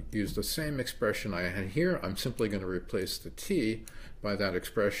to use the same expression I had here. I'm simply going to replace the t by that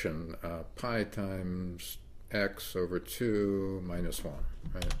expression, pi times x over 2 minus 1,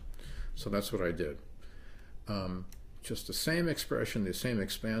 right? So that's what I did. Just the same expression, the same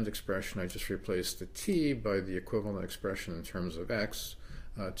expand expression. I just replaced the t by the equivalent expression in terms of x,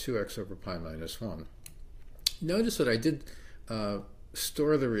 2x over pi minus 1. Notice that I did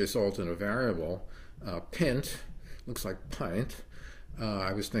store the result in a variable, pint, looks like pint.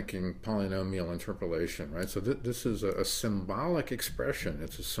 I was thinking polynomial interpolation, right? So this is a symbolic expression.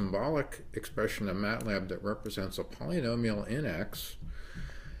 It's a symbolic expression in MATLAB that represents a polynomial in x.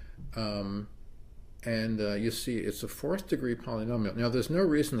 And you see it's a 4th degree polynomial. Now there's no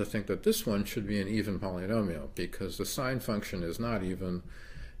reason to think that this one should be an even polynomial because the sine function is not even,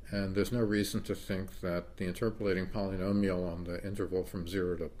 and there's no reason to think that the interpolating polynomial on the interval from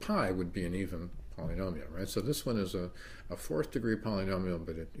 0 to pi would be an even polynomial, right? So this one is a 4th degree polynomial,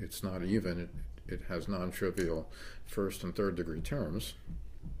 but it's not even. It has non-trivial 1st and 3rd degree terms.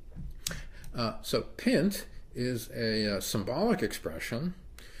 So pint is a symbolic expression.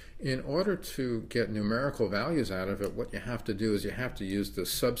 In order to get numerical values out of it, what you have to do is you have to use the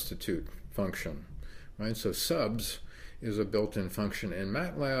substitute function, right? So subs is a built-in function in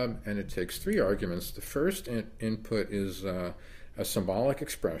MATLAB, and it takes 3 arguments. The first input is a symbolic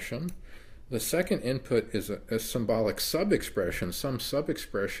expression. The second input is a symbolic sub-expression, some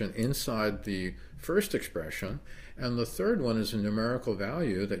sub-expression inside the first expression. And the third one is a numerical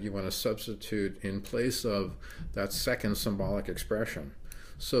value that you want to substitute in place of that second symbolic expression.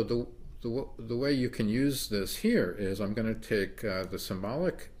 So the way you can use this here is I'm going to take the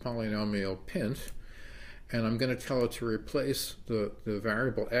symbolic polynomial pint, and I'm going to tell it to replace the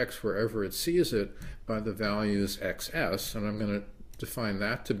variable x wherever it sees it by the values xs, and I'm going to define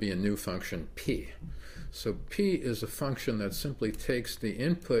that to be a new function p. So p is a function that simply takes the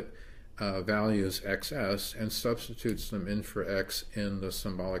input values xs and substitutes them in for x in the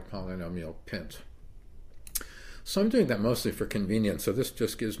symbolic polynomial pint. So I'm doing that mostly for convenience. So this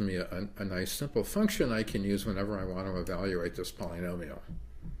just gives me a nice simple function I can use whenever I want to evaluate this polynomial,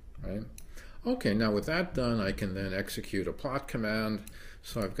 right? Okay, now with that done, I can then execute a plot command.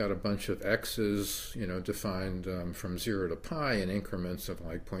 So I've got a bunch of x's, defined from 0 to pi in increments of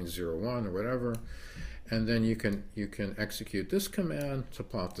like 0.01 or whatever. and then you can execute this command to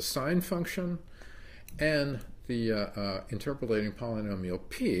plot the sine function and the interpolating polynomial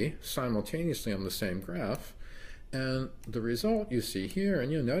p simultaneously on the same graph. And the result you see here,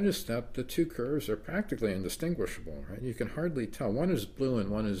 and you'll notice that the two curves are practically indistinguishable, right? You can hardly tell. One is blue and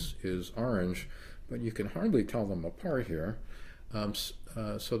one is orange, but you can hardly tell them apart here.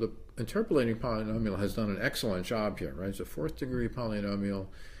 So the interpolating polynomial has done an excellent job here, right? It's a fourth degree polynomial.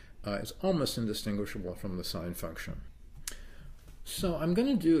 It's almost indistinguishable from the sine function. So I'm going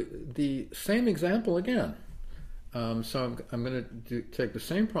to do the same example again. So I'm going to take the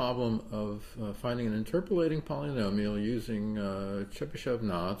same problem of finding an interpolating polynomial using Chebyshev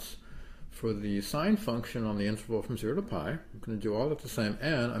knots for the sine function on the interval from 0 to pi. I'm going to do all at the same,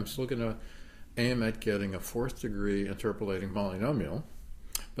 and I'm still going to aim at getting a fourth degree interpolating polynomial.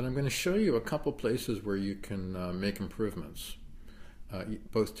 But I'm going to show you a couple places where you can make improvements,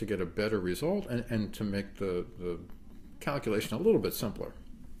 both to get a better result and to make the calculation a little bit simpler.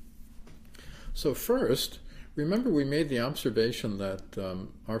 So first, remember we made the observation that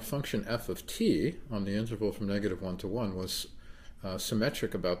our function f of t on the interval from -1 to 1 was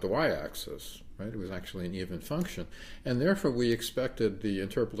symmetric about the y-axis, right? It was actually an even function, and therefore we expected the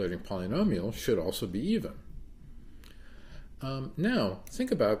interpolating polynomial should also be even. Now,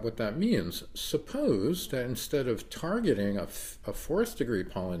 think about what that means. Suppose that instead of targeting a fourth degree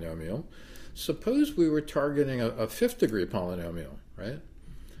polynomial, suppose we were targeting a fifth degree polynomial, right?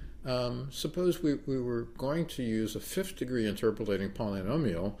 Suppose we were going to use a fifth degree interpolating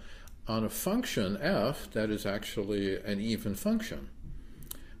polynomial on a function f that is actually an even function.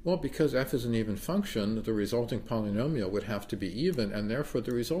 Well, because f is an even function, the resulting polynomial would have to be even, and therefore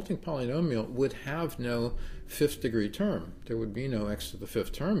the resulting polynomial would have no fifth degree term. There would be no x to the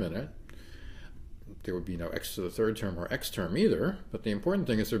fifth term in it. There would be no x to the third term or x term either, but the important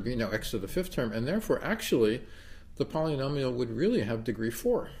thing is there would be no x to the fifth term, and therefore actually the polynomial would really have degree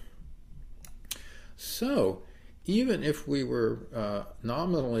 4. So even if we were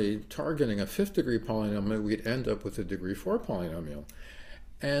nominally targeting a fifth degree polynomial, we'd end up with a degree 4 polynomial.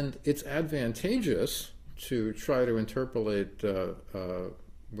 And it's advantageous to try to interpolate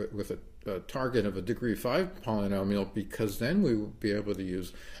with a target of a degree 5 polynomial, because then we will be able to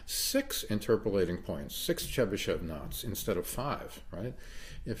use 6 interpolating points, 6 Chebyshev knots instead of 5, right?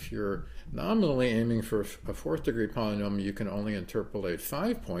 If you're nominally aiming for a fourth degree polynomial, you can only interpolate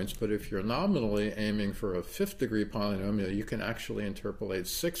 5 points, but if you're nominally aiming for a fifth degree polynomial, you can actually interpolate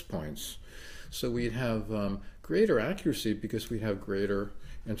 6 points. So we'd have greater accuracy because we have greater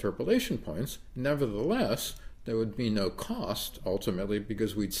interpolation points. Nevertheless, there would be no cost ultimately,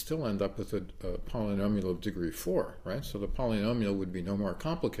 because we'd still end up with a polynomial of degree 4, right? So the polynomial would be no more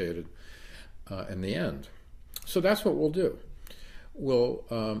complicated in the end. So that's what we'll do.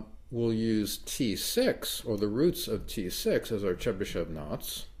 We'll use T6, or the roots of T6, as our Chebyshev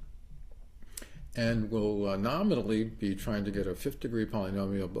knots, and we'll nominally be trying to get a fifth degree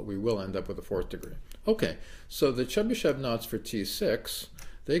polynomial, but we will end up with a fourth degree. Okay, so the Chebyshev knots for T6,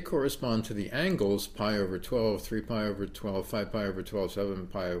 they correspond to the angles pi over 12, 3 pi over 12, 5 pi over 12, 7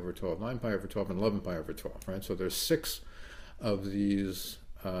 pi over 12, 9 pi over 12, and 11 pi over 12, right? So there's 6 of these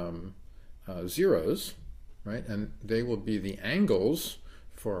zeros, right? And they will be the angles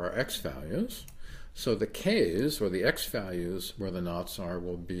for our x values. So the k's, or the x values where the knots are,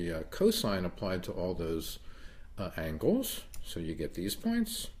 will be a cosine applied to all those angles. So you get these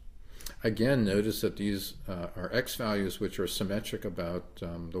points. Again, notice that these are x values which are symmetric about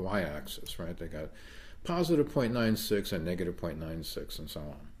the y-axis, right? They got positive 0.96 and negative 0.96 and so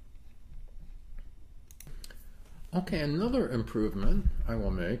on. Okay, another improvement I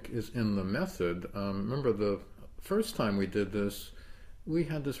will make is in the method. Remember the first time we did this, we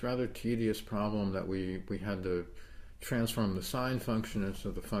had this rather tedious problem that we had to transform the sine function into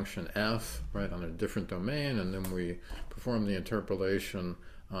the function f, right, on a different domain, and then we performed the interpolation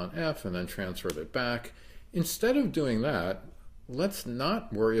on f and then transferred it back. Instead of doing that, let's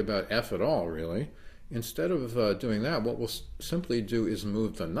not worry about f at all, really. Instead of doing that, what we'll simply do is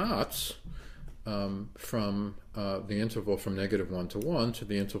move the knots from the interval from -1 to 1 to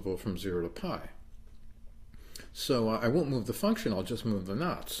the interval from 0 to pi. So I won't move the function, I'll just move the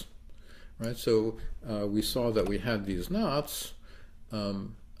knots. Right? So we saw that we had these knots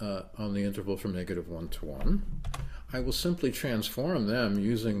on the interval from -1 to 1. I will simply transform them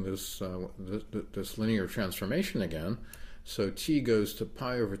using this, this linear transformation again. So t goes to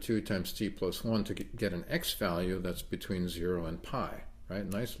pi over 2 times t plus 1 to get an x value that's between 0 and pi. Right?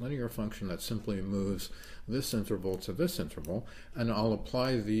 Nice linear function that simply moves this interval to this interval. And I'll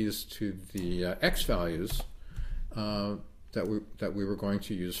apply these to the x values that we were going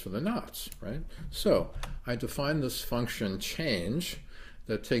to use for the knots, right? So I define this function change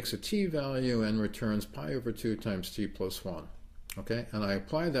that takes a t value and returns pi over 2 times t plus 1, okay? And I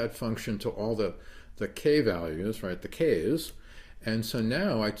apply that function to all the k values, right, the k's, and so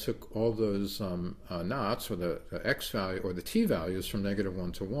now I took all those knots, or the x value, or the t values from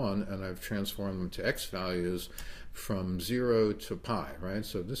 -1 to 1, and I've transformed them to x values from 0 to pi, right?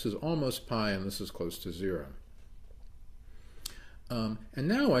 So this is almost pi, and this is close to 0. And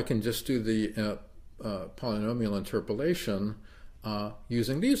now I can just do the polynomial interpolation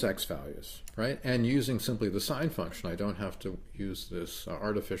using these x values, right? And using simply the sine function. I don't have to use this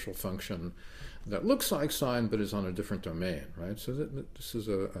artificial function that looks like sine but is on a different domain, right? So this is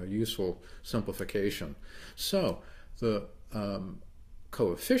a useful simplification. So the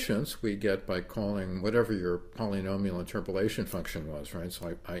coefficients we get by calling whatever your polynomial interpolation function was, right?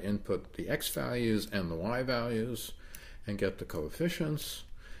 So I input the x values and the y values and get the coefficients.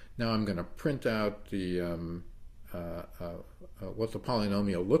 Now I'm going to print out the what the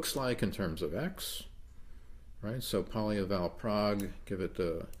polynomial looks like in terms of x, right? So polyeval prog, give it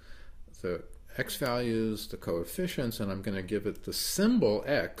the x values, the coefficients, and I'm going to give it the symbol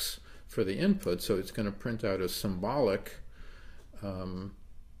x for the input, so it's going to print out a symbolic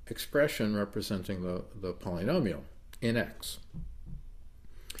expression representing the polynomial in x.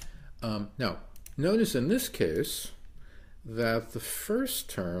 Now, notice in this case that the first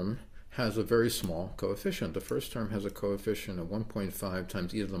term has a very small coefficient. The first term has a coefficient of 1.5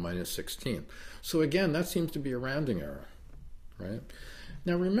 times e to the minus 16. So again, that seems to be a rounding error, right?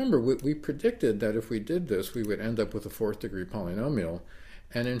 Now remember, we predicted that if we did this, we would end up with a 4th degree polynomial.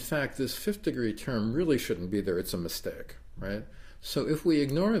 And in fact, this 5th degree term really shouldn't be there. It's a mistake, right? So if we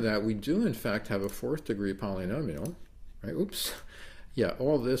ignore that, we do in fact have a 4th degree polynomial, right? Oops. Yeah,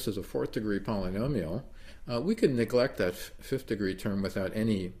 all this is a 4th degree polynomial. We could neglect that 5th degree term without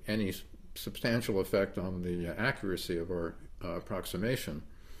any substantial effect on the accuracy of our approximation.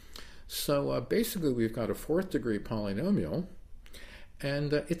 So basically we've got a 4th degree polynomial,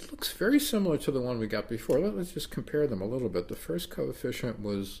 and it looks very similar to the one we got before. Let's just compare them a little bit. The first coefficient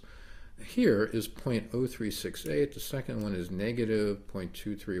was here is 0.0368. The second one is negative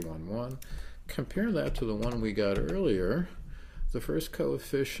 0.2311. Compare that to the one we got earlier. The first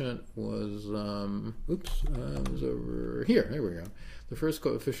coefficient was, was over here. There we go. The first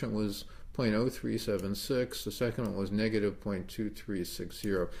coefficient was 0.0376. The second one was negative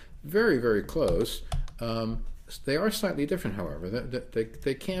 0.2360. Very, very close. They are slightly different, however.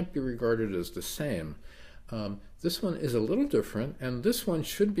 They can't be regarded as the same. This one is a little different, and this one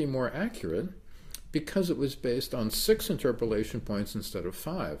should be more accurate because it was based on 6 interpolation points instead of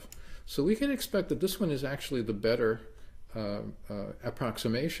 5. So we can expect that this one is actually the better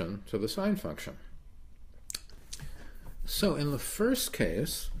approximation to the sine function. So in the first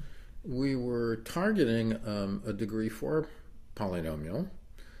case, we were targeting a degree 4 polynomial.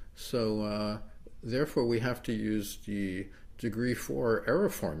 So therefore, we have to use the degree 4 error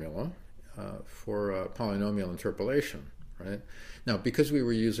formula for polynomial interpolation, right? Now, because we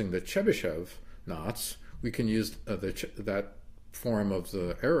were using the Chebyshev knots, we can use that form of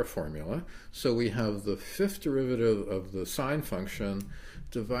the error formula. So we have the 5th derivative of the sine function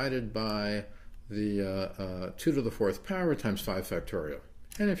divided by the 2 to the 4th power times 5 factorial.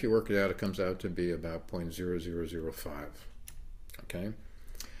 And if you work it out, it comes out to be about 0.0005. Okay.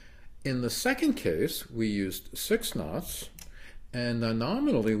 In the second case, we used 6 knots, and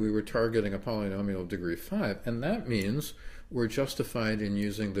nominally we were targeting a polynomial of degree 5, and that means we're justified in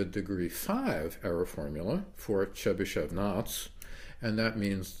using the degree 5 error formula for Chebyshev knots, and that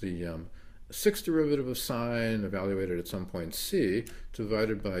means the 6th derivative of sine evaluated at some point c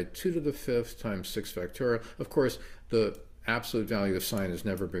divided by 2 to the 5th times 6 factorial. Of course, the absolute value of sine is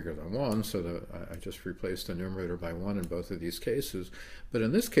never bigger than 1, so I just replaced the numerator by 1 in both of these cases. But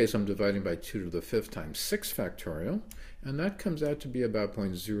in this case, I'm dividing by 2 to the 5th times 6 factorial, and that comes out to be about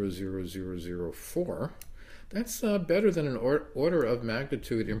 0.00004. That's better than an order of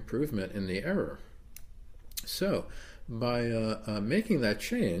magnitude improvement in the error. So by making that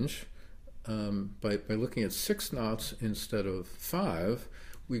change, by looking at 6 knots instead of 5,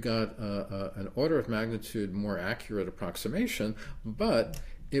 we got an order of magnitude more accurate approximation, but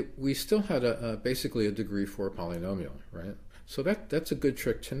we still had basically a degree 4 polynomial, right? So that's a good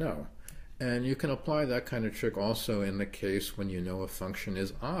trick to know. And you can apply that kind of trick also in the case when you know a function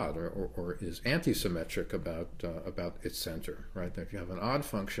is odd or is antisymmetric about its center, right? If you have an odd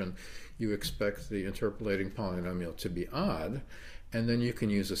function, you expect the interpolating polynomial to be odd, and then you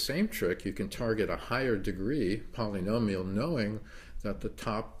can use the same trick. You can target a higher degree polynomial knowing that the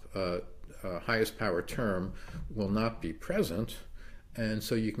top highest power term will not be present, and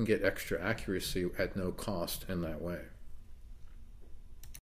so you can get extra accuracy at no cost in that way.